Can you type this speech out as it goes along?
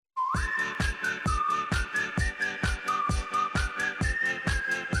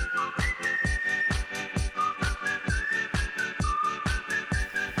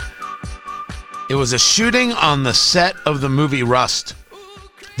It was a shooting on the set of the movie Rust.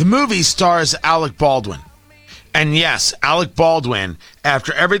 The movie stars Alec Baldwin. And yes, Alec Baldwin,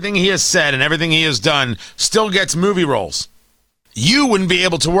 after everything he has said and everything he has done, still gets movie roles. You wouldn't be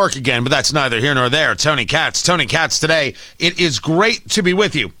able to work again, but that's neither here nor there. Tony Katz today. It is great to be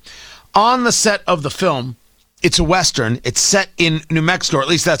with you. On the set of the film, it's a Western. It's set in New Mexico, or at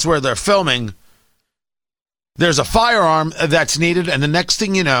least that's where they're filming. There's a firearm that's needed, and the next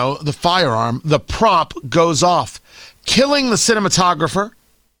thing you know, the prop goes off, killing the cinematographer,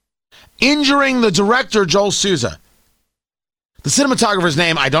 injuring the director, Joel Souza. The cinematographer's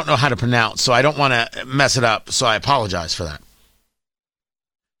name I don't know how to pronounce, so I don't want to mess it up, so I apologize for that.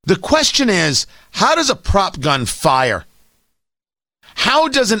 The question is, how does a prop gun fire? How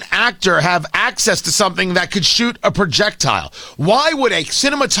does an actor have access to something that could shoot a projectile? Why would a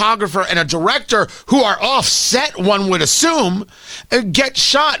cinematographer and a director who are off set, one would assume, get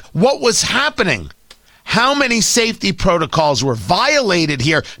shot? What was happening? How many safety protocols were violated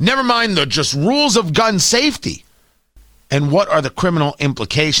here? Never mind the just rules of gun safety. And what are the criminal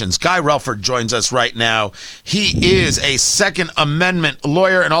implications? Guy Relford joins us right now. He is a Second Amendment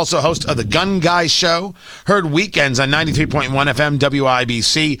lawyer and also host of the Gun Guy Show, heard weekends on 93.1 FM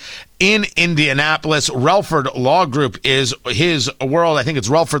WIBC in Indianapolis. Relford Law Group is his world. I think it's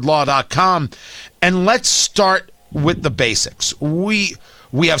relfordlaw.com. And let's start with the basics. We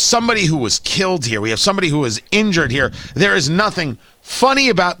have somebody who was killed here. We have somebody who was injured here. There is nothing funny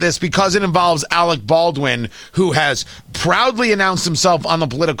about this because it involves Alec Baldwin, who has proudly announced himself on the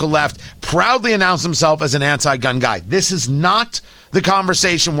political left, proudly announced himself as an anti-gun guy. This is not the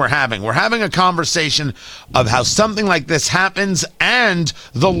conversation we're having. We're having a conversation of how something like this happens and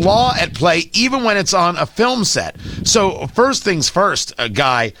the law at play, even when it's on a film set. So first things first,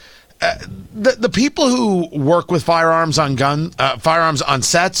 Guy, the people who work with firearms on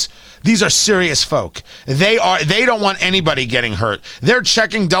sets, these are serious folk. They don't want anybody getting hurt. They're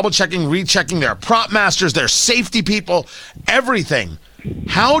checking, double checking, rechecking. They're prop masters. They're safety people. Everything.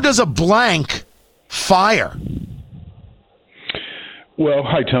 How does a blank fire? Well,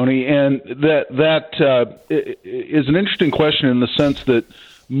 hi, Tony, and that is an interesting question in the sense that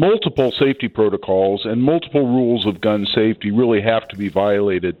multiple safety protocols and multiple rules of gun safety really have to be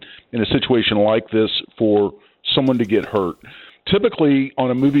violated in a situation like this for someone to get hurt. Typically, on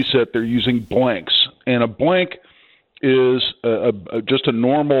a movie set, they're using blanks, and a blank is just a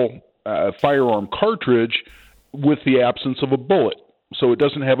normal firearm cartridge with the absence of a bullet. So it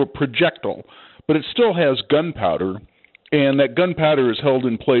doesn't have a projectile, but it still has gunpowder, and that gunpowder is held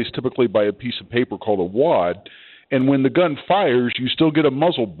in place typically by a piece of paper called a wad. And when the gun fires, you still get a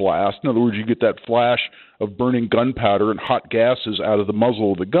muzzle blast. In other words, you get that flash of burning gunpowder and hot gases out of the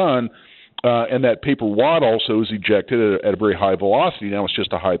muzzle of the gun, and that paper wad also is ejected at a very high velocity. Now it's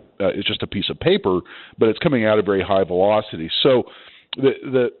just a piece of paper, but it's coming out at very high velocity. So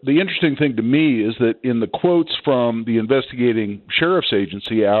the interesting thing to me is that in the quotes from the investigating sheriff's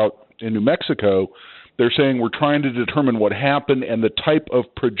agency out in New Mexico, they're saying we're trying to determine what happened and the type of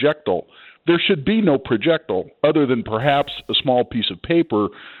projectile. There should be no projectile other than perhaps a small piece of paper.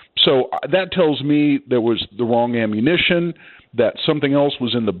 So that tells me there was the wrong ammunition, that something else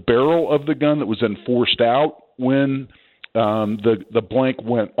was in the barrel of the gun that was then forced out when the blank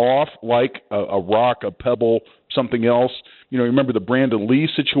went off, like a rock, a pebble, something else. You know, remember the Brandon Lee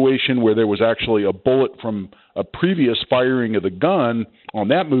situation where there was actually a bullet from a previous firing of the gun on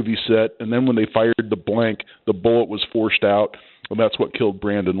that movie set, and then when they fired the blank, the bullet was forced out. Well, that's what killed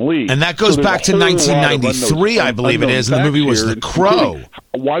Brandon Lee. And that goes back to 1993, I believe it is, and the movie was The Crow.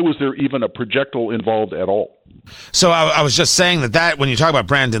 Why was there even a projectile involved at all? So I was just saying that when you talk about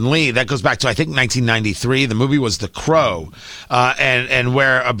Brandon Lee, that goes back to, I think, 1993. The movie was The Crow, and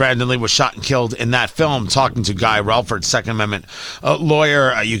where Brandon Lee was shot and killed in that film. Talking to Guy Relford, Second Amendment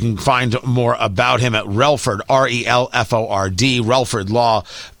lawyer. You can find more about him at Relford, RELFORD,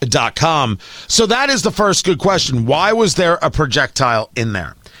 relfordlaw.com. So that is the first good question. Why was there a projectile in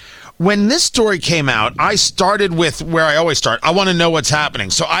there? When this story came out, I started with where I always start. I want to know what's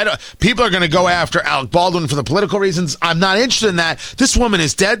happening. So people are going to go after Alec Baldwin for the political reasons. I'm not interested in that. This woman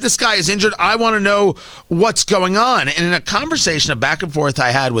is dead. This guy is injured. I want to know what's going on. And in a conversation, a back and forth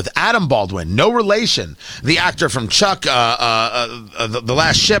I had with Adam Baldwin, no relation, the actor from Chuck, the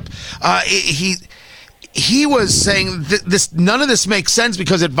Last Ship, he was saying that none of this makes sense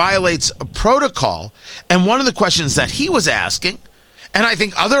because it violates a protocol. And one of the questions that he was asking, and I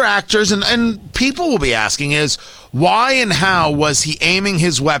think other actors and people will be asking, is why and how was he aiming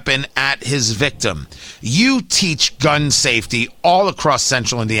his weapon at his victim? You teach gun safety all across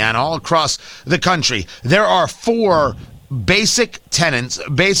central Indiana, all across the country. There are 4 basic tenets,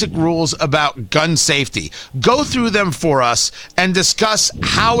 basic rules about gun safety. Go through them for us and discuss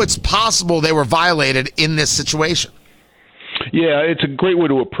how it's possible they were violated in this situation. Yeah, it's a great way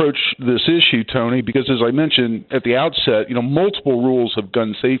to approach this issue, Tony, because as I mentioned at the outset, multiple rules of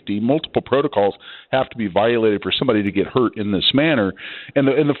gun safety, multiple protocols have to be violated for somebody to get hurt in this manner. And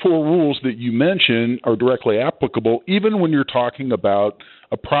the four rules that you mentioned are directly applicable even when you're talking about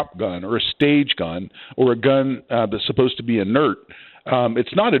a prop gun or a stage gun or a gun that's supposed to be inert.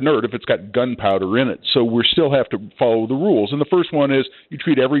 It's not inert if it's got gunpowder in it, so we still have to follow the rules. And the first one is you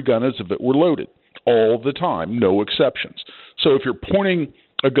treat every gun as if it were loaded all the time, no exceptions. So if you're pointing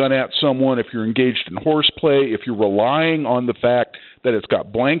a gun at someone, if you're engaged in horseplay, if you're relying on the fact that it's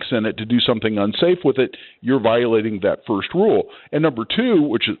got blanks in it to do something unsafe with it, you're violating that first rule. And number two,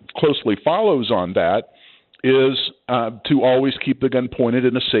 which closely follows on that, is to always keep the gun pointed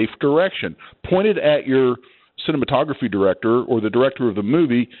in a safe direction. Pointed at your cinematography director or the director of the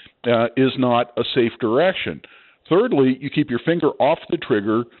movie is not a safe direction. Thirdly, you keep your finger off the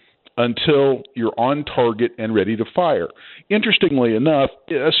trigger until you're on target and ready to fire. Interestingly enough,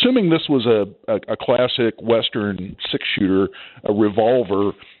 assuming this was a classic Western six-shooter, a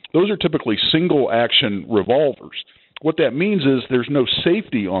revolver, those are typically single-action revolvers. What that means is there's no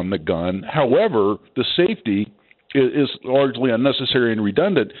safety on the gun. However, the safety is largely unnecessary and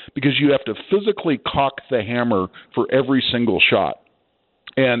redundant because you have to physically cock the hammer for every single shot.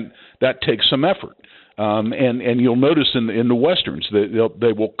 And that takes some effort. And you'll notice in the Westerns that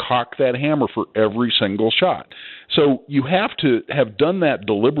they will cock that hammer for every single shot. So you have to have done that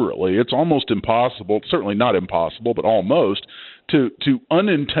deliberately. It's almost impossible, certainly not impossible, but almost, to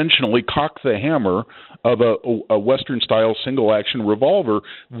unintentionally cock the hammer of a Western-style single-action revolver.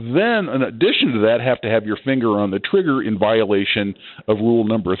 Then, in addition to that, have to have your finger on the trigger in violation of rule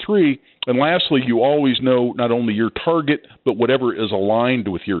number 3. And lastly, you always know not only your target, but whatever is aligned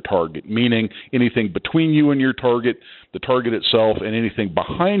with your target, meaning anything between you and your target, the target itself, and anything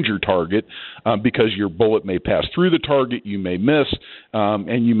behind your target, because your bullet may pass through the target, you may miss,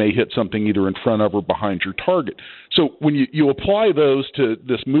 and you may hit something either in front of or behind your target. So when you apply those to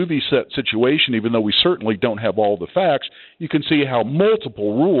this movie set situation, even though we certainly don't have all the facts, you can see how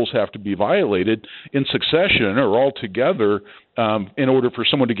multiple rules have to be violated in succession or all together in order for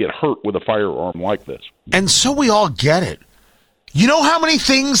someone to get hurt with a firearm like this. And so we all get it. You know how many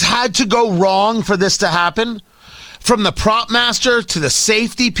things had to go wrong for this to happen? From the prop master to the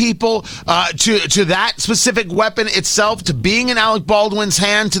safety people, to that specific weapon itself, to being in Alec Baldwin's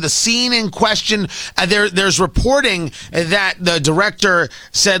hand, to the scene in question. There's reporting that the director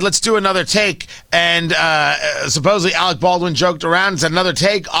said, let's do another take. And supposedly Alec Baldwin joked around and said, another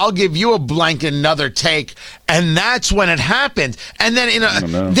take, I'll give you a blank another take. And that's when it happened. And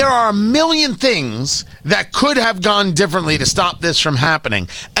then there are a million things that could have gone differently to stop this from happening.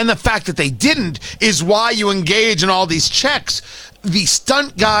 And the fact that they didn't is why you engage in all these checks. The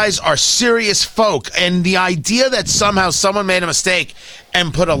stunt guys are serious folk, and the idea that somehow someone made a mistake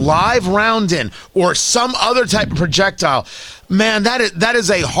and put a live round in or some other type of projectile, man, that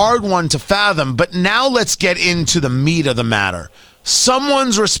is a hard one to fathom. But now let's get into the meat of the matter.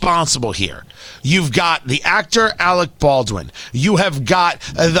 Someone's responsible here. You've got the actor Alec Baldwin. You have got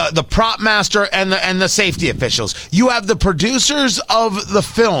the prop master and the safety officials. You have the producers of the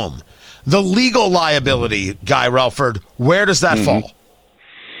film. The legal liability, Guy Relford, where does that fall?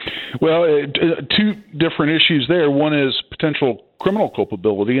 Well, two different issues there. One is potential criminal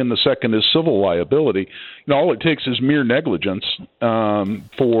culpability, and the second is civil liability. All it takes is mere negligence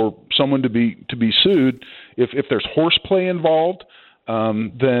for someone to be sued. If there's horseplay involved,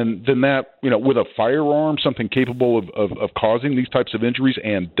 then that, with a firearm, something capable of causing these types of injuries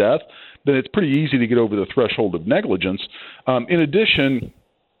and death, then it's pretty easy to get over the threshold of negligence. In addition,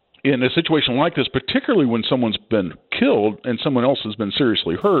 in a situation like this, particularly when someone's been killed and someone else has been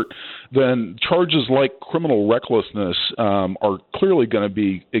seriously hurt, then charges like criminal recklessness are clearly going to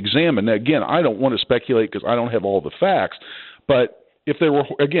be examined. Now, again, I don't want to speculate because I don't have all the facts, but if there were,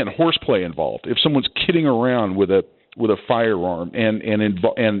 again, horseplay involved, if someone's kidding around with a firearm and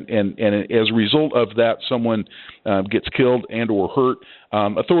as a result of that someone gets killed and or hurt,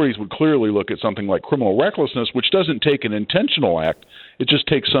 authorities would clearly look at something like criminal recklessness, which doesn't take an intentional act. It just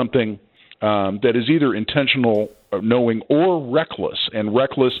takes something that is either intentional, knowing, or reckless. And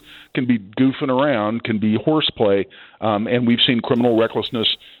reckless can be goofing around, can be horseplay, and we've seen criminal recklessness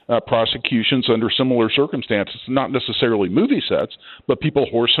prosecutions under similar circumstances, not necessarily movie sets, but people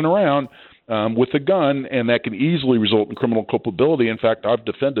horsing around with a gun, and that can easily result in criminal culpability. In fact, I've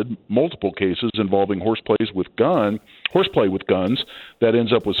defended multiple cases involving horseplay with guns that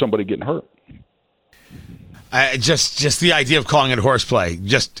ends up with somebody getting hurt. Just the idea of calling it horseplay,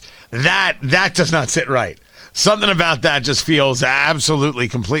 just that does not sit right. Something about that just feels absolutely,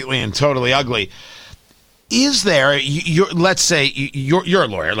 completely, and totally ugly. Is there? Let's say you're a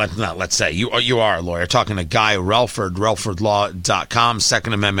lawyer. Let's say you are a lawyer. Talking to Guy Relford, RelfordLaw.com,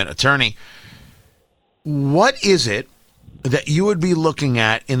 Second Amendment attorney. What is it that you would be looking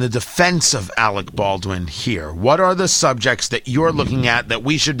at in the defense of Alec Baldwin here? What are the subjects that you're looking at that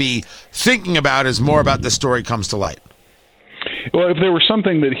we should be thinking about as more about this story comes to light? Well, if there was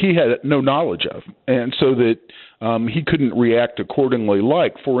something that he had no knowledge of, and so that he couldn't react accordingly,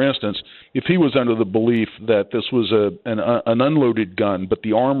 like, for instance, if he was under the belief that this was an unloaded gun, but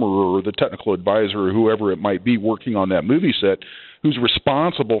the armorer or the technical advisor or whoever it might be working on that movie set who's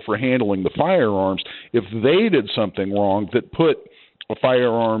responsible for handling the firearms, if they did something wrong that put a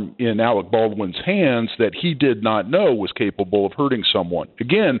firearm in Alec Baldwin's hands that he did not know was capable of hurting someone.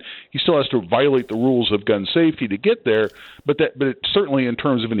 Again, he still has to violate the rules of gun safety to get there, but it, certainly in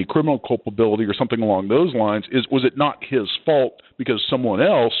terms of any criminal culpability or something along those lines, was it not his fault because someone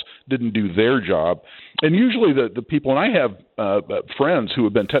else didn't do their job? And usually the people, and I have friends who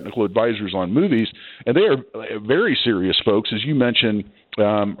have been technical advisors on movies, and they are very serious folks, as you mentioned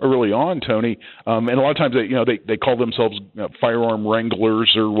early on, Tony. And a lot of times they call themselves firearm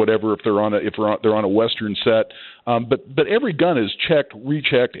wranglers or whatever if they're on a Western set. But every gun is checked,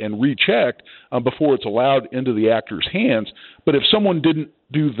 rechecked, and rechecked before it's allowed into the actor's hands. But if someone didn't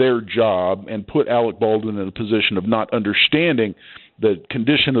do their job and put Alec Baldwin in a position of not understanding the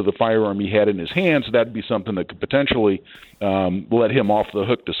condition of the firearm he had in his hands, that'd be something that could potentially let him off the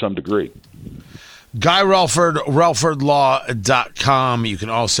hook to some degree. Guy Relford, RelfordLaw.com. You can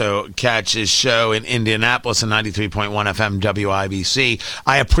also catch his show in Indianapolis on 93.1 FM WIBC.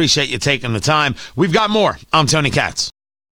 I appreciate you taking the time. We've got more. I'm Tony Katz.